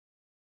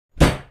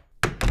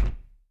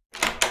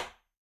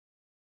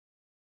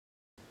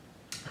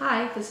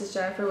Hi, this is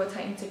Jennifer with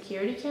Titan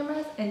Security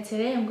Cameras, and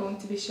today I'm going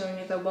to be showing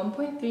you the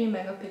 1.3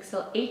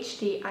 megapixel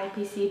HD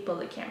IPC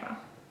bullet camera.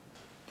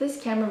 This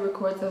camera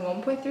records in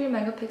 1.3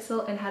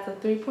 megapixel and has a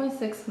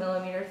 3.6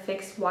 millimeter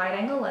fixed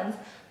wide-angle lens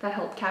that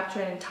helps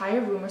capture an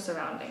entire room or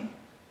surrounding.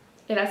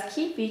 It has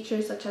key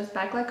features such as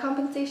backlight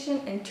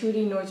compensation and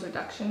 2D noise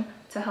reduction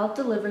to help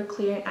deliver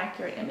clear and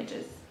accurate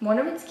images. One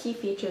of its key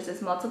features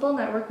is multiple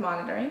network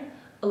monitoring,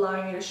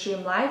 allowing you to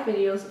stream live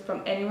videos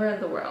from anywhere in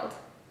the world.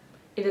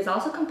 It is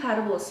also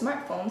compatible with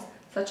smartphones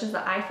such as the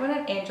iPhone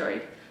and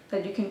Android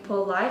that you can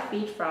pull live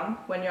feed from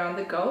when you're on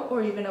the go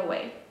or even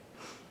away.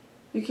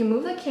 You can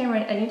move the camera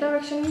in any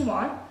direction you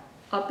want,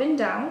 up and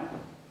down,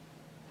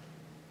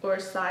 or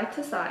side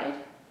to side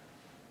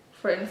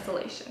for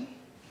installation.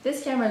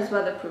 This camera is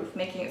weatherproof,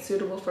 making it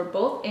suitable for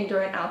both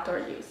indoor and outdoor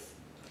use.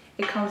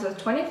 It comes with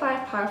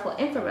 25 powerful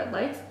infrared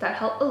lights that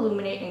help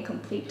illuminate in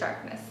complete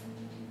darkness.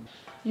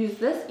 Use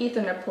this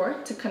Ethernet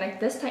port to connect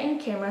this Titan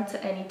camera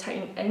to any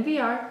Titan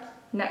NVR,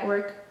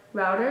 network,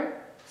 router,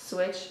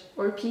 switch,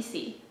 or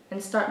PC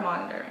and start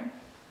monitoring.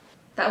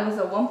 That was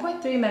a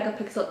 1.3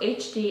 megapixel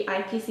HD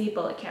IPC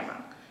bullet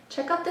camera.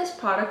 Check out this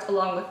product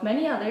along with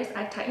many others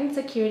at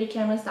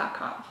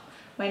TitanSecurityCameras.com.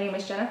 My name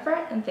is Jennifer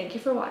and thank you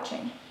for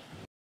watching.